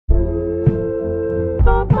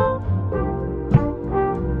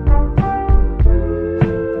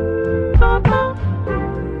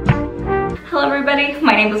everybody,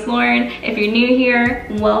 my name is Lauren. If you're new here,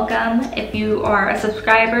 welcome. If you are a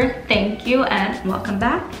subscriber, thank you and welcome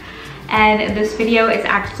back. And this video is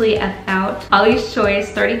actually about Ollie's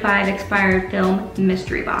Choice 35 expired film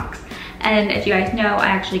mystery box. And if you guys know, I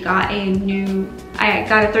actually got a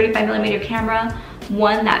 35mm camera,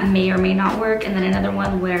 one that may or may not work, and then another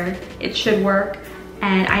one where it should work.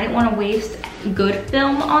 And I didn't want to waste good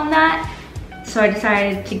film on that, so I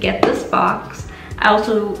decided to get this box. I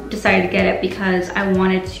also decided to get it because I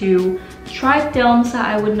wanted to try films that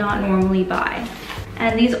I would not normally buy.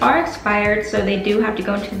 And these are expired, so they do have to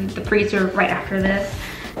go into the freezer right after this.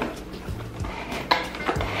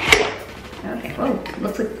 Okay, whoa,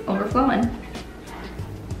 looks like it's overflowing.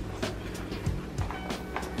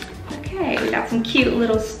 Okay, we got some cute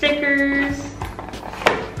little stickers.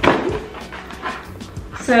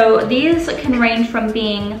 So these can range from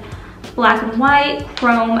being black and white,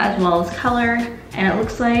 chrome, as well as color. And it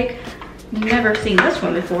looks like I've never seen this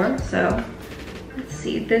one before. So let's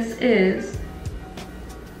see, this is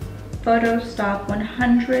Photo Stop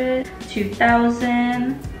 100,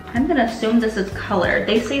 2000. I'm gonna assume this is color.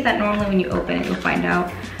 They say that normally when you open it, you'll find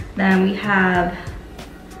out. Then we have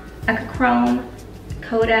Echochrome,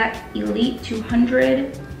 Kodak Elite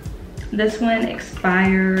 200. This one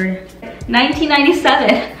expired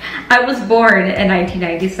 1997. I was born in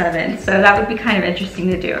 1997, so that would be kind of interesting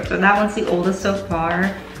to do. So that one's the oldest so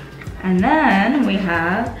far. And then we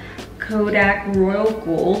have Kodak Royal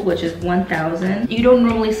Gold, which is 1000. You don't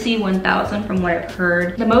normally see 1000 from what I've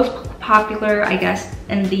heard. The most popular, I guess,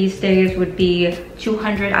 in these days would be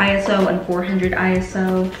 200 ISO and 400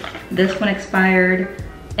 ISO. This one expired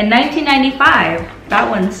in 1995. That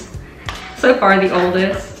one's so far the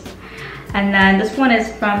oldest. And then this one is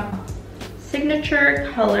from Signature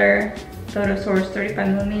Color Photo Source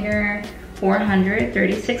 35mm,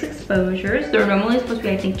 436 exposures. They're normally supposed to be,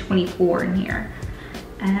 I think, 24 in here.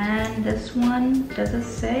 And this one, does it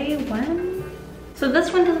say when? So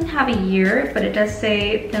this one doesn't have a year, but it does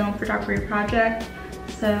say film photography project.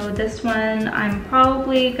 So this one, I'm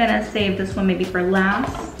probably gonna save this one maybe for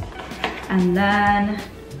last. And then,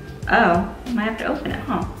 oh, I might have to open it,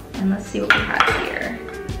 huh? And let's see what we have here.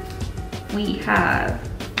 We have,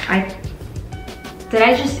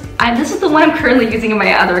 this is the one I'm currently using in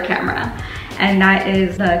my other camera. And that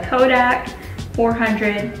is the Kodak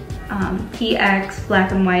 400 PX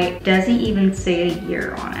black and white. Doesn't even say a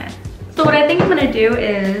year on it. So what I think I'm gonna do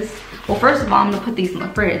is, well, first of all, I'm gonna put these in the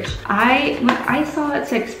fridge. When I saw it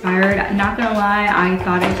said expired, I'm not gonna lie, I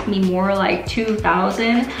thought it was gonna be more like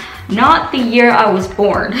 2000, not the year I was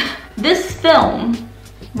born. This film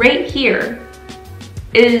right here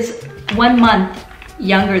is 1 month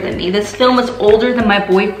younger than me. This film is older than my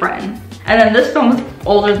boyfriend. And then this film is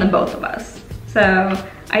older than both of us. So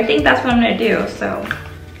I think that's what I'm gonna do. So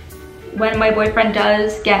when my boyfriend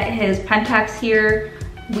does get his Pentax here,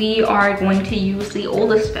 we are going to use the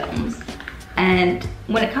oldest films. And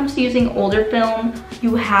when it comes to using older film,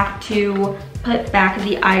 you have to put back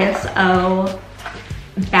the ISO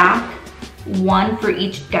back one for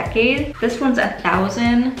each decade. This one's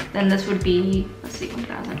 1000, then this would be, let's see,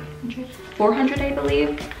 400, I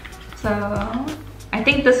believe. So I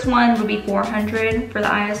think this one would be 400 for the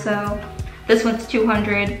ISO. This one's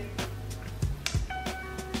 200.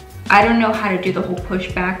 I don't know how to do the whole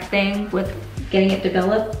pushback thing with getting it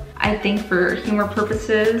developed. I think for humor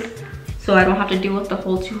purposes, so I don't have to deal with the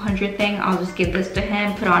whole 200 thing, I'll just give this to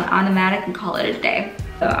him, put on automatic, and call it a day.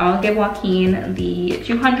 So I'll give Joaquin the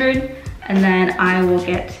 200, and then I will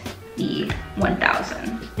get the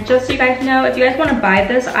 1000. Just so you guys know, if you guys want to buy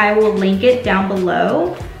this, I will link it down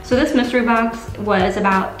below. So this mystery box was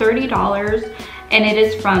about $30, and it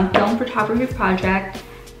is from Film Photography Project,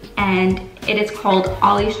 and it is called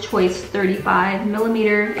Ollie's Choice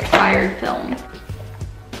 35mm expired film.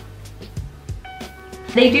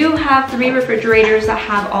 They do have 3 refrigerators that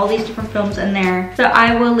have all these different films in there. So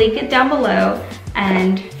I will link it down below,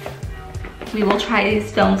 and we will try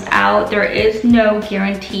these films out. There is no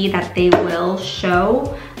guarantee that they will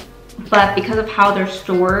show, but because of how they're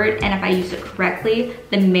stored and if I use it correctly,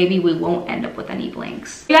 then maybe we won't end up with any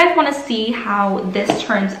blanks. If you guys want to see how this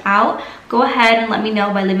turns out, go ahead and let me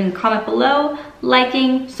know by leaving a comment below,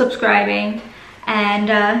 liking, subscribing, and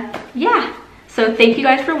yeah. So thank you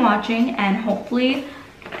guys for watching, and hopefully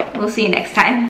we'll see you next time.